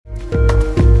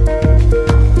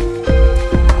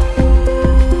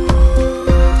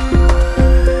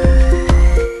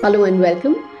Hello and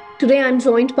welcome. Today I'm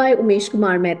joined by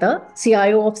Umeshkumar Mehta,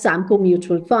 CIO of Samco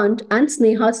Mutual Fund, and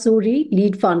Sneha Suri,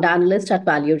 Lead Fund Analyst at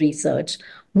Value Research.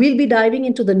 We'll be diving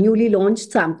into the newly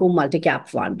launched Samco Multicap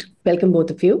Fund. Welcome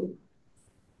both of you.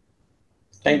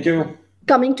 Thank you.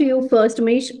 Coming to you first,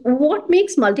 Umesh, what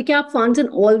makes multi-cap funds an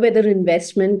all-weather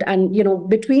investment? And,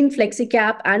 between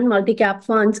flexi-cap and multi-cap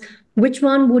funds, which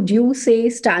one would you say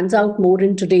stands out more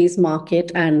in today's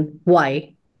market and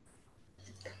why?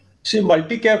 See,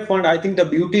 multi-cap fund, I think the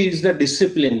beauty is the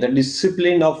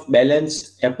discipline of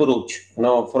balanced approach,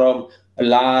 from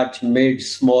large, mid,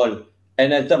 small.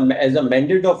 And as a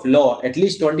mandate of law, at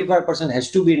least 25%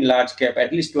 has to be in large cap,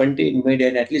 at least 20 in mid,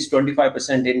 and at least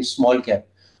 25% in small cap.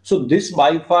 So this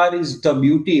by far is the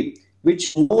beauty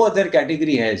which no other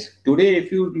category has. Today,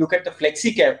 if you look at the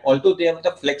flexi cap, although they have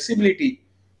the flexibility,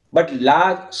 but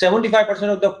 75%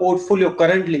 of the portfolio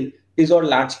currently is on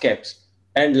large caps.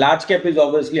 And large cap is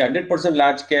obviously 100%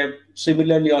 large cap.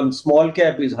 Similarly, on small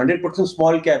cap is 100%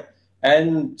 small cap.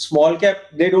 And small cap,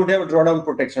 they don't have a drawdown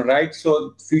protection, right?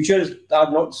 So futures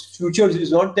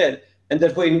is not there. And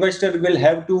therefore, investor will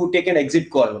have to take an exit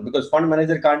call because fund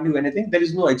manager can't do anything. There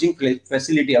is no hedging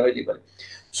facility available.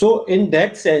 So in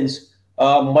that sense,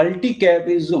 multi-cap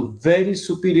is a very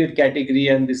superior category.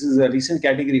 And this is a recent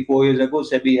category 4 years ago,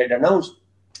 SEBI had announced.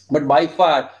 But by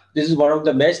far, this is one of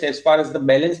the best as far as the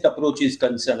balanced approach is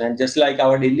concerned. And just like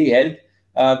our daily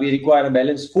health, we require a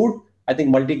balanced food. I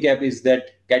think multi-cap is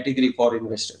that category for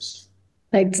investors.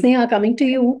 Right, Sneha, coming to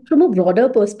you from a broader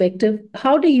perspective,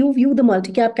 how do you view the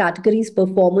multi-cap category's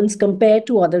performance compared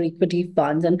to other equity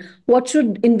funds? And what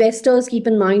should investors keep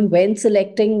in mind when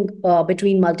selecting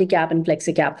between multi-cap and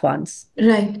flexi-cap funds?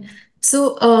 Right.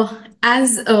 So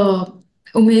as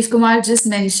Umesh Kumar just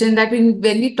mentioned that when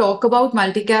we talk about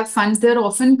multi-cap funds, they're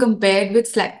often compared with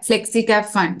flexi-cap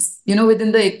funds,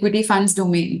 within the equity funds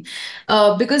domain,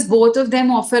 because both of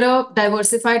them offer a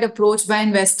diversified approach by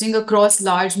investing across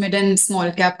large, mid, and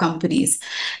small cap companies.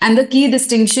 And the key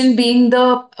distinction being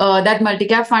that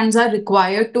multi-cap funds are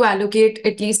required to allocate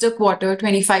at least a quarter,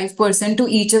 25% to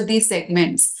each of these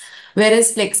segments.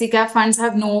 Whereas flexi-cap funds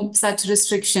have no such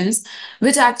restrictions,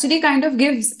 which actually kind of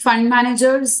gives fund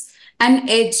managers an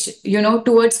edge,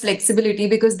 towards flexibility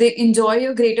because they enjoy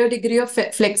a greater degree of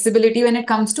flexibility when it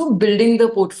comes to building the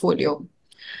portfolio.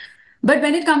 But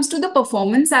when it comes to the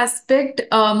performance aspect,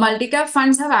 multi-cap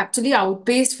funds have actually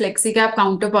outpaced flexi-cap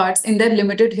counterparts in their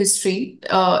limited history,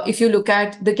 if you look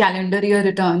at the calendar year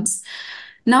returns.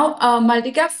 Now,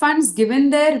 multi-cap funds,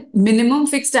 given their minimum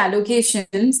fixed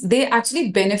allocations, they actually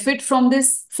benefit from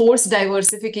this forced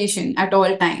diversification at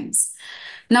all times.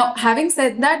 Now, having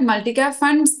said that, multi-cap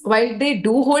funds, while they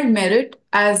do hold merit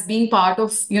as being part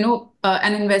of,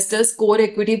 an investor's core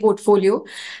equity portfolio,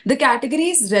 the category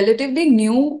is relatively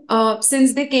new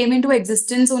since they came into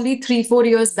existence only 3-4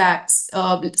 years back,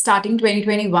 starting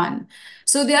 2021.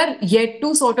 So they are yet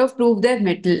to sort of prove their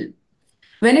mettle.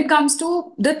 When it comes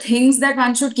to the things that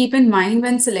one should keep in mind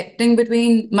when selecting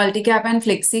between multi-cap and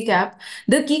flexi-cap,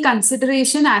 the key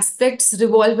consideration aspects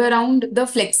revolve around the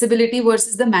flexibility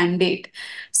versus the mandate.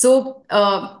 So,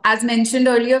 as mentioned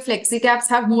earlier, flexi-caps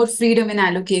have more freedom in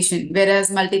allocation,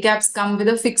 whereas multi-caps come with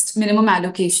a fixed minimum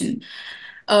allocation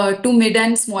to mid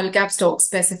and small cap stocks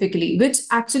specifically, which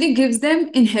actually gives them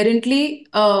inherently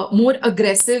more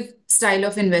aggressive style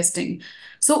of investing.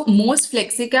 So most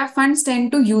flexi-cap funds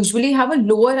tend to usually have a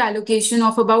lower allocation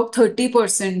of about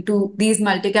 30% to these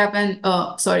multi-cap and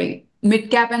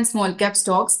mid-cap and small-cap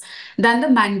stocks than the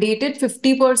mandated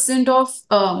 50%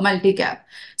 of multi-cap.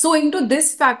 So into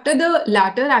this factor, the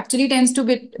latter actually tends to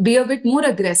be a bit more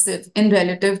aggressive in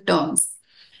relative terms.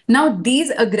 Now,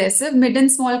 these aggressive mid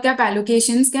and small cap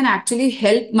allocations can actually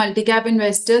help multi-cap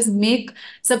investors make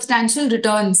substantial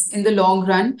returns in the long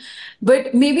run,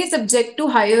 but may be subject to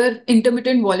higher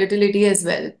intermittent volatility as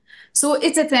well. So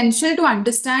it's essential to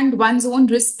understand one's own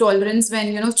risk tolerance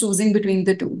when, choosing between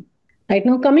the two. Right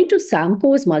now, coming to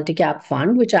Samco's multi-cap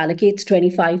fund, which allocates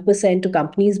 25% to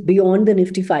companies beyond the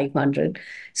Nifty 500.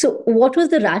 So what was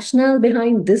the rationale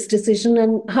behind this decision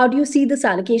and how do you see this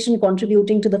allocation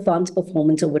contributing to the fund's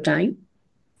performance over time?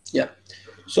 Yeah,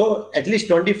 so at least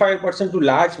 25% to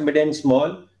large, mid and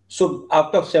small. So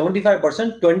out of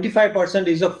 75%, 25%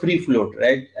 is a free float,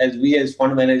 right? As we as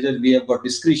fund managers, we have got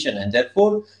discretion and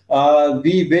therefore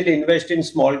we will invest in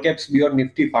small caps beyond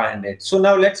Nifty 500. So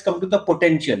now let's come to the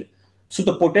potential. So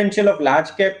the potential of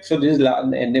large cap, so this is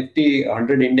Nifty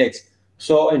 100 index.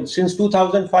 So since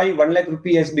 2005, 1 lakh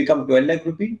rupee has become 12 lakh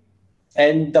rupee.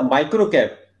 And the micro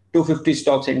cap, 250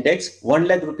 stocks index, 1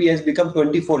 lakh rupee has become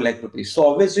 24 lakh rupees. So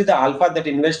obviously the alpha that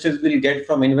investors will get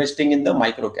from investing in the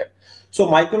microcap. So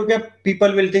microcap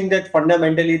people will think that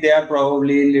fundamentally they are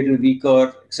probably a little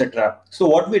weaker, etc. So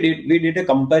what we did a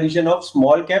comparison of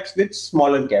small caps with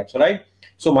smaller caps, right?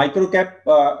 So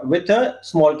microcap with a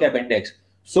small cap index.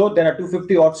 So there are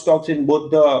 250 odd stocks in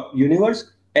both the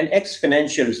universe and X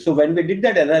financials. So when we did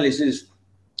that analysis,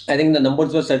 I think the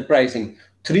numbers were surprising.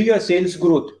 3-year sales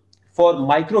growth for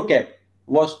microcap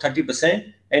was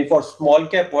 30% and for small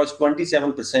cap was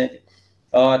 27%.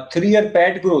 3-year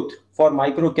PAT growth for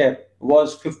microcap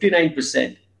was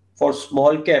 59%. For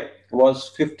small cap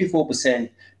was 54%.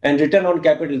 And return on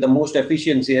capital, the most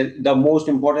efficiency, the most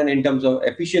important in terms of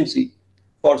efficiency,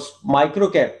 for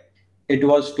microcap, it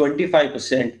was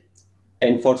 25%,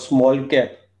 and for small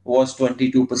cap was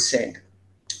 22%.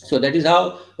 So that is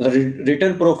how the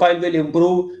return profile will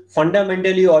improve.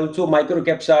 Fundamentally, also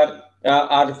microcaps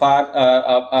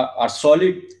are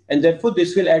solid, and therefore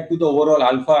this will add to the overall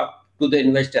alpha to the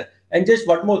investor. And just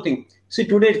one more thing. See,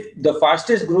 today the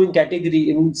fastest growing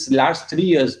category in last 3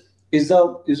 years is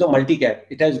a multi-cap.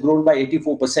 It has grown by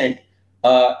 84%.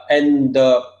 And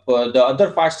the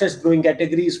other fastest growing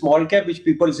category is small cap, which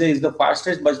people say is the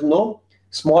fastest, but no,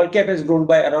 small cap has grown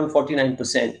by around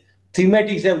 49%.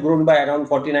 Thematics have grown by around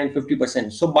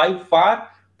 49-50%. So by far,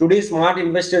 today smart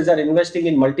investors are investing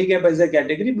in multi-cap as a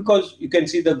category because you can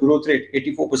see the growth rate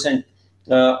 84%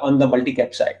 on the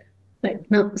multi-cap side. Right.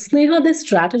 Now, Sneha, this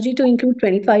strategy to include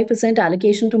 25%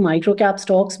 allocation to microcap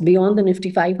stocks beyond the Nifty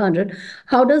 500,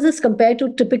 how does this compare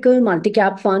to typical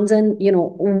multi-cap funds? And,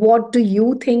 what do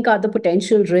you think are the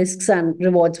potential risks and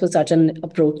rewards for such an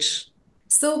approach?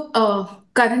 So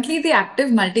currently the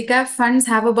active multi-cap funds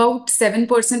have about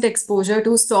 7% exposure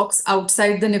to stocks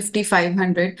outside the Nifty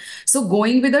 500. So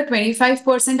going with a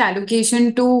 25%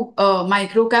 allocation to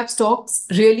microcap stocks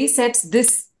really sets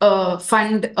this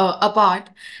fund apart.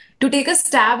 To take a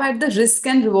stab at the risk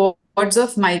and rewards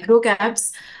of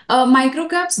microcaps,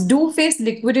 microcaps do face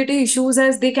liquidity issues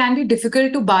as they can be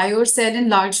difficult to buy or sell in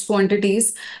large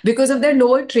quantities because of their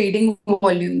lower trading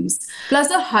volumes. Plus,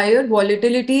 the higher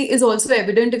volatility is also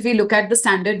evident if we look at the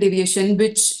standard deviation,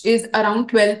 which is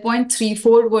around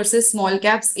 12.34 versus small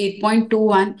caps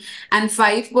 8.21 and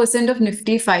 5% of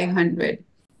Nifty 500.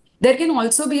 There can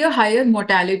also be a higher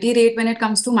mortality rate when it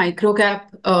comes to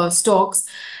microcap stocks.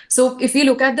 So if we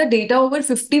look at the data, over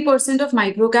 50% of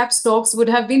microcap stocks would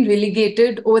have been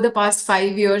relegated over the past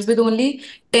 5 years, with only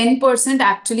 10%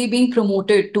 actually being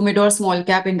promoted to mid or small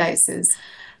cap indices.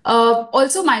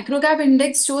 Also, microcap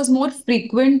index shows more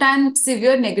frequent and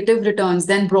severe negative returns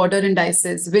than broader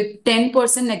indices, with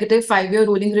 10% negative 5-year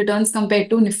rolling returns compared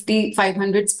to Nifty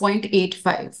 500's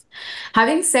 0.85.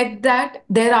 Having said that,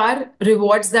 there are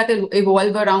rewards that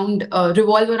revolve around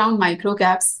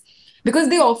microcaps, because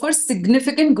they offer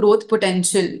significant growth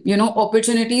potential,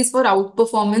 opportunities for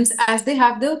outperformance as they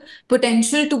have the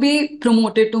potential to be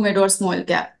promoted to mid or small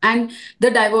cap. And the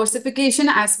diversification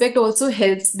aspect also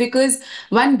helps because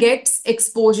one gets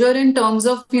exposure in terms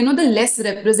of, the less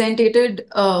represented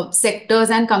sectors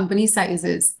and company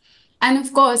sizes. And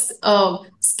of course,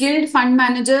 skilled fund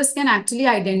managers can actually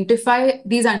identify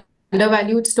these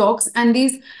undervalued stocks, and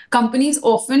these companies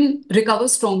often recover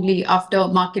strongly after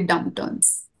market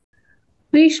downturns.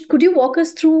 Vish, could you walk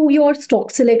us through your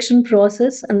stock selection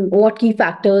process and what key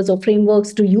factors or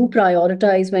frameworks do you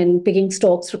prioritize when picking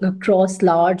stocks across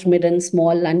large, mid, and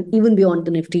small, and even beyond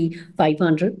the Nifty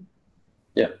 500?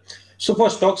 Yeah. So for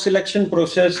stock selection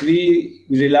process, we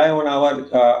rely on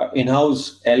our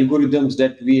in-house algorithms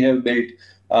that we have built,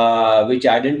 which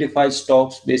identify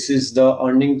stocks basis the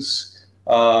earnings,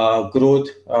 growth,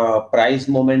 price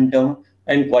momentum,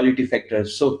 and quality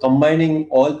factors. So combining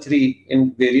all three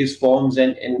in various forms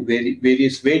and in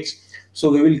various weights. So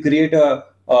we will create a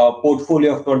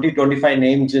portfolio of 20-25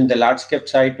 names in the large cap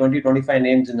side, 20-25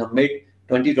 names in the mid,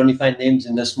 20-25 names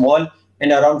in the small,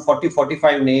 and around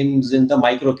 40-45 names in the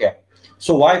micro cap.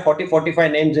 So why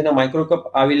 40-45 names in a micro cap?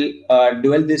 I will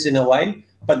dwell this in a while,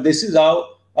 but this is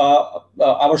how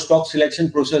our stock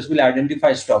selection process will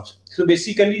identify stocks. So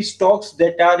basically stocks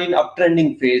that are in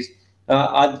uptrending phase,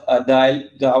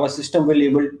 our system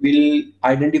will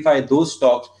identify those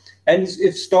stocks, and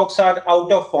if stocks are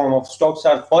out of form, of stocks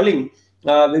are falling,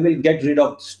 we will get rid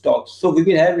of stocks. So we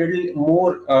will have a little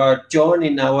more churn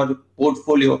in our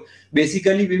portfolio.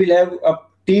 Basically, we will have a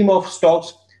team of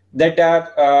stocks that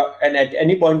are, and at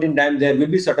any point in time, there will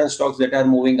be certain stocks that are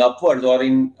moving upwards or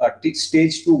in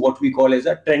stage 2, what we call as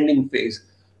a trending phase.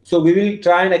 So we will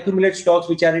try and accumulate stocks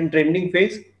which are in trending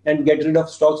phase and get rid of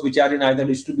stocks which are in either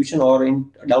distribution or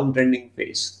in downtrending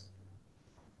phase.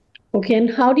 Okay, and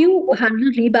how do you handle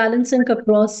rebalancing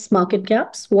across market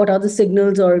caps? What are the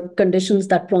signals or conditions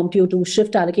that prompt you to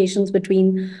shift allocations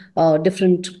between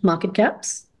different market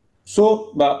caps?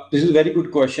 So this is a very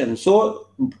good question. So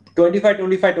 25,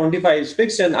 25, 25 is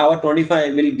fixed, and our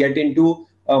 25 will get into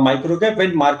microcap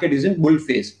when market is in bull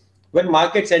phase. When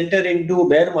markets enter into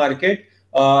bear market,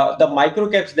 the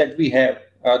microcaps that we have,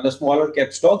 the smaller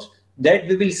cap stocks, that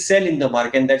we will sell in the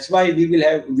market, and that's why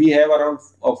we have around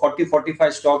 40,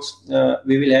 45 stocks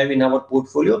we will have in our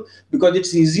portfolio, because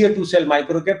it's easier to sell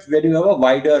microcaps when you have a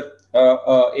wider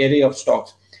array of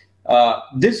stocks.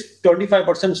 This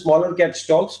 25% smaller cap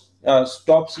stocks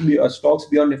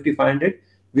beyond Nifty 500,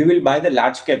 we will buy the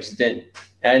large caps then.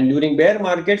 And during bear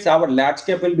markets, our large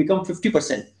cap will become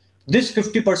 50%. This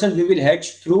 50% we will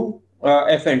hedge through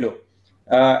F&O.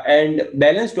 And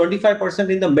balance 25%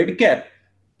 in the mid cap.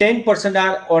 10%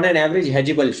 are on an average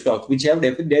hedgeable stocks, which have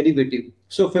derivative.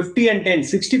 So 50 and 10,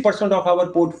 60% of our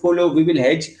portfolio we will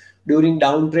hedge during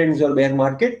downtrends or bear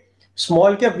market.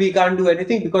 Small cap, we can't do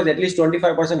anything because at least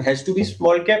 25% has to be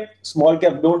small cap. Small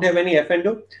cap don't have any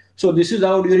F&O. So this is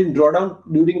how during drawdown,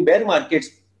 during bear markets,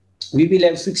 we will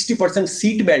have 60%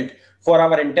 seat belt for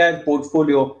our entire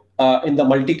portfolio in the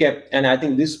multi-cap. And I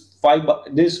think this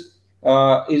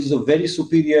is a very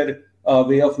superior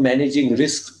way of managing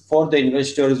risks for the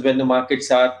investors when the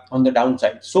markets are on the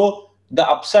downside. So the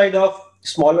upside of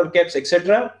smaller caps,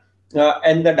 etc.,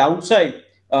 and the downside,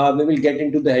 we will get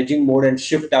into the hedging mode and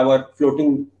shift our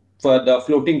floating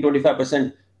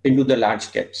 25% into the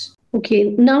large caps.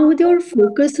 Okay, now with your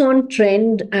focus on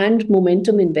trend and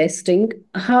momentum investing,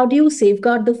 how do you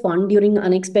safeguard the fund during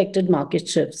unexpected market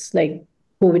shifts like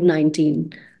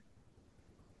COVID-19?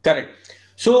 Correct.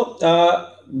 So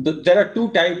there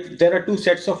are two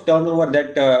sets of turnover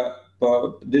that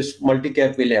this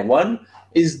multi-cap will have. One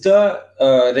is the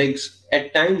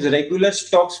at times regular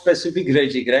stock specific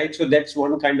hedging, right? So that's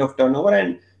one kind of turnover,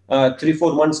 and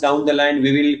 3-4 months down the line,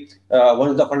 we will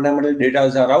once the fundamental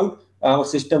data are out, our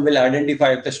system will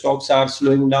identify if the stocks are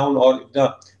slowing down or if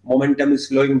the momentum is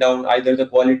slowing down, either the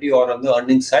quality or on the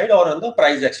earnings side or on the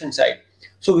price action side.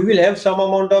 So we will have some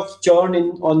amount of churn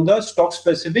on the stock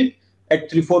specific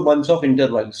at 3-4 months of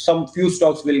interval. Some few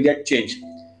stocks will get changed.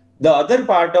 The other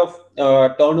part of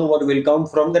turnover will come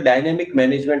from the dynamic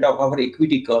management of our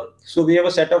equity curve. So we have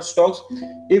a set of stocks.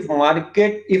 If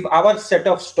our set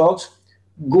of stocks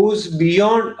goes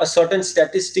beyond a certain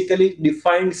statistically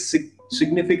defined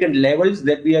significant levels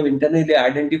that we have internally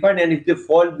identified, and if they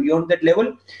fall beyond that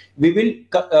level, we will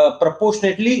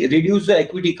proportionately reduce the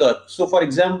equity curve. So for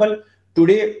example,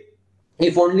 today,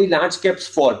 if only large caps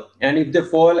fall, and if they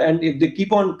fall and if they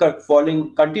keep on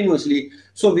falling continuously,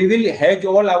 so we will hedge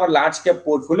all our large cap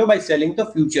portfolio by selling the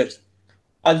futures.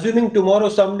 Assuming tomorrow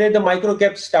someday the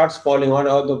microcap starts falling, or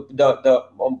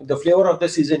the flavor of the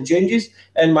season changes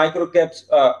and microcaps,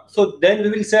 so then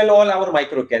we will sell all our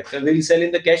microcaps and we will sell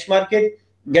in the cash market,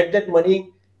 get that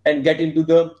money and get into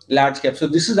the large cap. So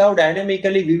this is how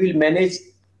dynamically we will manage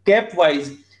cap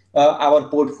wise our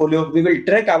portfolio. We will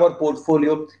track our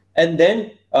portfolio and then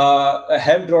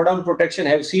have drawdown protection,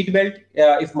 have seat belt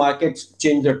if markets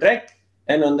change the track,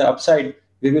 and on the upside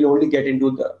we will only get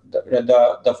into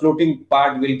the floating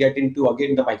part, will get into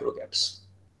again the microcaps.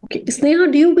 Okay,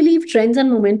 Sneha, do you believe trends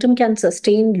and momentum can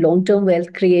sustain long-term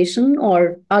wealth creation,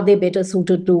 or are they better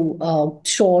suited to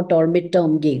short or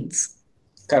mid-term gains?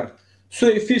 Correct. So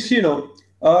if you see,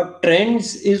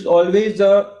 trends is always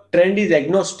trend is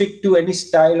agnostic to any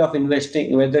style of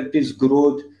investing, whether it is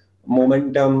growth,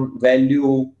 momentum,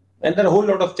 value, and there are a whole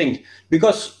lot of things.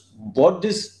 Because what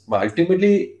this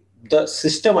ultimately the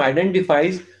system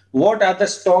identifies, what are the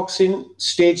stocks in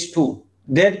stage 2.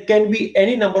 There can be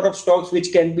any number of stocks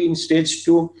which can be in stage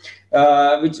 2,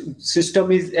 which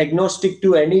system is agnostic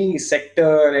to any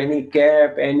sector, any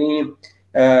cap, any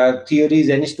theories,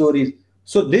 any stories.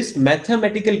 So this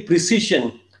mathematical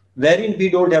precision, wherein we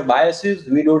don't have biases,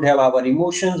 we don't have our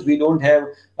emotions, we don't have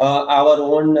our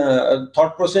own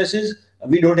thought processes,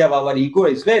 we don't have our ego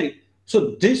as well.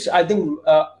 So this, I think,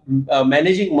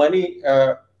 managing money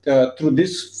through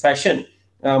this fashion,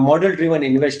 model-driven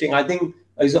investing, I think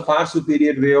is a far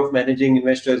superior way of managing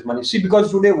investors' money. See,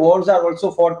 because today wars are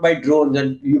also fought by drones,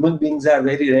 and human beings are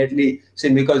very rarely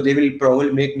seen because they will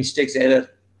probably make mistakes, error.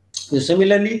 So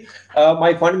similarly,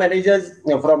 my fund managers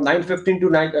from 9:15 to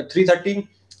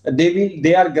 3:30,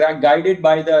 they are guided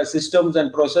by the systems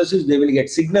and processes. They will get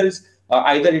signals.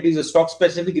 Either it is a stock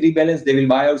specific rebalance, they will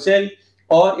buy or sell,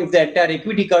 or if the entire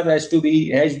equity curve has to be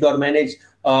hedged or managed,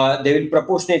 they will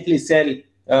proportionately sell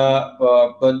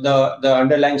the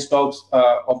underlying stocks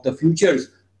of the futures,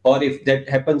 or if that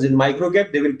happens in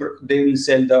microcap, they will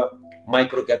sell the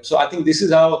microcap. So I think this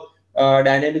is how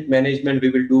dynamic management we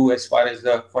will do as far as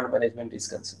the fund management is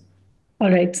concerned.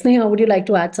 All right, Sneha, would you like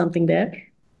to add something there?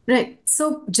 Right.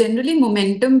 So generally,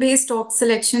 momentum-based stock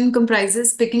selection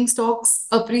comprises picking stocks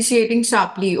appreciating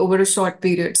sharply over a short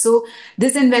period. So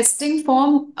this investing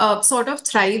form sort of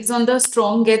thrives on the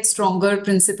strong get stronger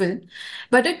principle.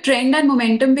 But a trend and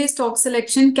momentum-based stock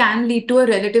selection can lead to a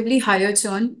relatively higher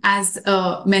churn, as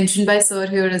mentioned by Sir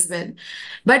here as well.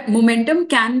 But momentum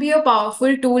can be a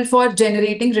powerful tool for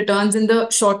generating returns in the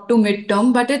short to mid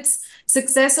term, but its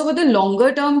success over the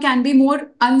longer term can be more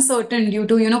uncertain due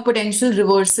to potential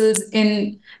reversals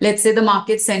in, let's say, the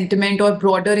market sentiment or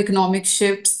broader economic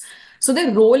shifts. So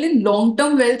their role in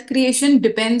long-term wealth creation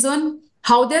depends on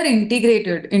how they're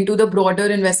integrated into the broader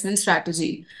investment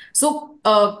strategy. So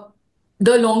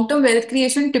the long-term wealth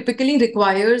creation typically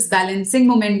requires balancing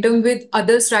momentum with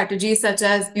other strategies such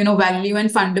as value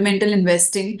and fundamental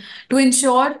investing to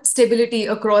ensure stability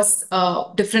across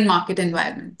different market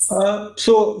environments.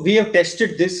 So we have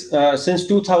tested this since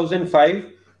 2005.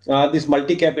 This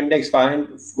multi-cap index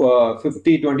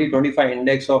 50, 20, 25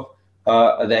 index of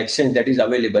the exchange that is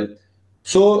available.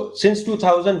 So since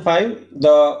 2005,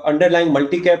 the underlying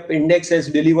multi-cap index has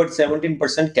delivered 17%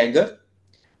 CAGR.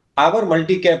 Our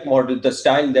multi-cap model, the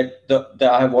style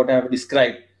that what I have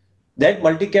described, that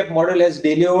multi-cap model has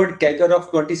delivered CAGR of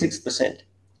 26%.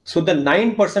 So the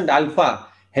 9% alpha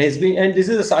has been, and this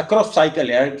is across cycle.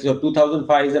 Yeah? So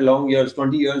 2005 is a long years,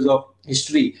 20 years of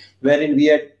history, wherein we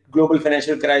had global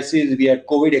financial crisis, we had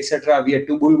COVID, etc. We had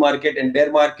two bull market and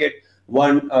bear market,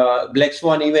 one black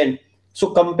swan event.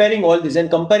 So comparing all this and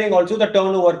comparing also the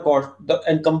turnover cost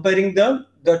and comparing the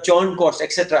churn cost,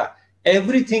 etc.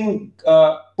 Everything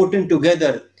put in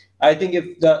together, I think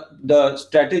if the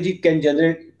strategy can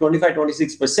generate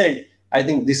 25-26%, I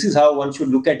think this is how one should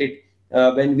look at it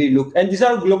when we look. And these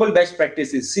are global best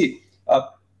practices. See,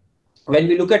 when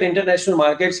we look at international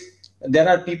markets, there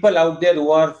are people out there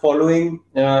who are following,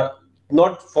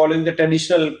 not following the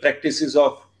traditional practices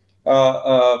of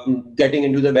getting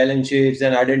into the balance sheets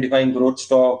and identifying growth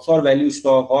stocks or value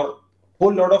stock or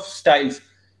whole lot of styles.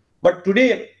 But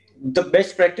today, the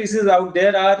best practices out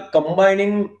there are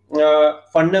combining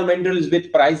fundamentals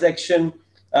with price action,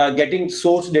 getting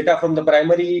source data from the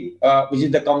primary, which is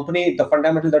the company, the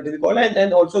fundamental that is called,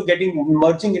 and also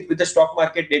merging it with the stock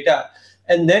market data,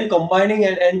 and then combining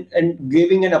and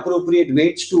giving an appropriate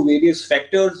weights to various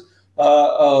factors,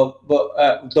 the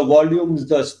volumes,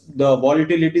 the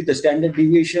volatility, the standard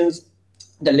deviations,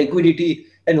 the liquidity,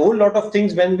 and a whole lot of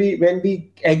things. When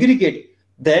we aggregate,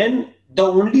 then the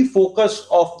only focus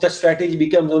of the strategy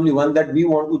becomes only one, that we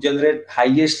want to generate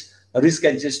highest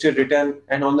risk-adjusted return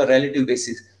and on the relative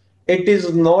basis. It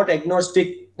is not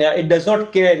agnostic. It does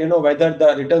not care, whether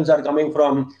the returns are coming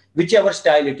from whichever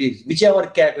style it is, whichever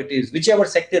cap it is, whichever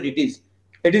sector it is.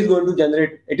 It is going to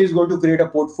generate. It is going to create a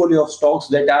portfolio of stocks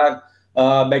that are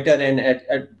better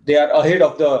and they are ahead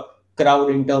of the crowd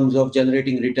in terms of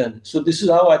generating return. So this is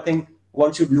how I think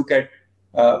one should look at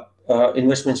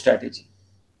investment strategy.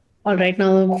 All right,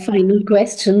 now final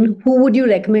question. Who would you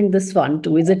recommend this fund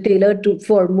to? Is it tailored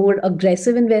for more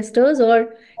aggressive investors,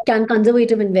 or can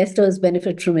conservative investors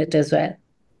benefit from it as well?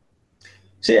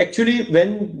 See, actually,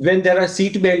 when there are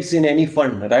seat belts in any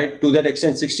fund, right, to that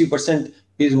extent, 60%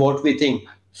 is what we think.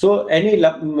 So any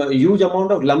huge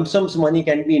amount of lump sums money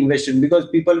can be invested, because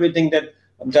people will think that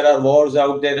there are wars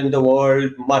out there in the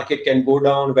world, market can go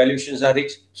down, valuations are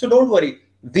rich. So don't worry,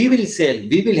 we will sell,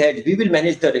 we will hedge, we will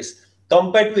manage the risk.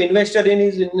 Compared to investor in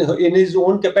his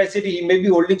own capacity, he may be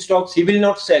holding stocks, he will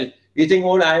not sell. You think,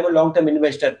 oh, I am a long-term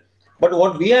investor. But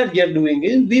what we are here doing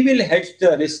is we will hedge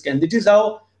the risk, and that is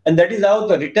how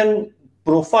the return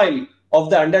profile of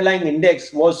the underlying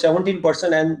index was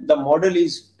 17%, and the model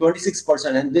is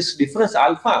 26%. And this difference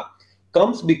alpha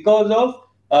comes because of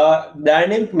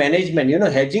dynamic management.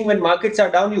 Hedging, when markets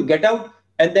are down, you get out,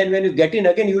 and then when you get in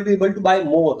again, you will be able to buy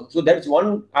more. So that's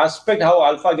one aspect how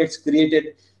alpha gets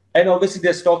created. And obviously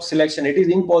the stock selection. It is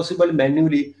impossible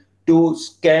manually to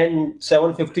scan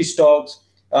 750 stocks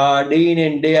day in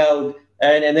and day out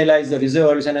and analyze the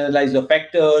results and analyze the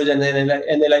factors and then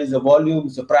analyze the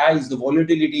volumes, the price, the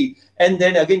volatility, and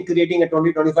then again creating a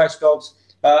 20-25 stocks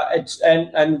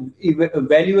and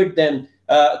evaluate them,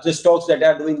 the stocks that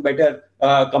are doing better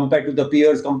compared to the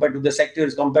peers, compared to the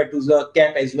sectors, compared to the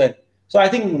cap as well. So I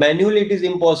think manually it is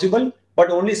impossible, but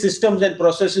only systems and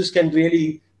processes can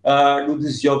really do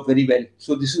this job very well.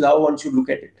 So this is how one should look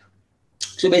at it.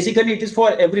 So basically it is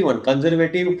for everyone,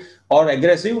 conservative or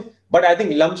aggressive, but I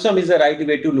think lump sum is the right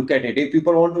way to look at it. If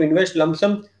people want to invest lump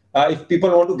sum, if people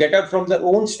want to get out from their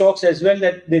own stocks as well,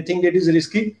 that they think it is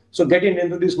risky, so getting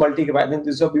into this multi-cap, I think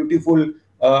this is a beautiful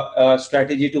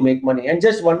strategy to make money. And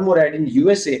just one more add, in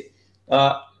USA,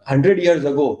 100 years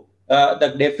ago,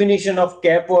 the definition of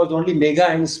cap was only mega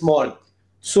and small.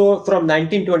 So from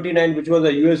 1929, which was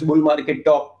a US bull market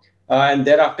top, and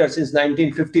thereafter since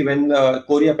 1950, when the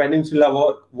Korea Peninsula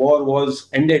War was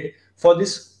ended, for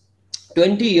this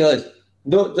 20 years,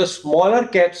 the smaller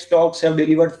cap stocks have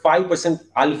delivered 5%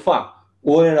 alpha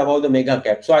over and above the mega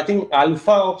cap. So I think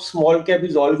alpha of small cap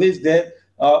is always there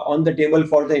on the table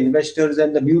for the investors,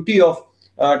 and the beauty of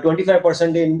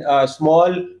 25% in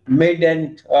small, mid,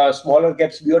 and smaller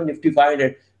caps beyond Nifty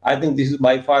 500. I think this is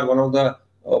by far one of the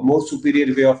most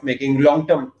superior way of making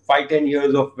long-term 5-10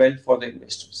 years of wealth for the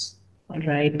investors. All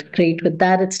right, great. With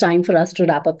that, it's time for us to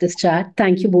wrap up this chat.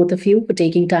 Thank you, both of you, for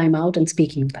taking time out and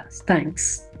speaking with us.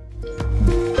 Thanks.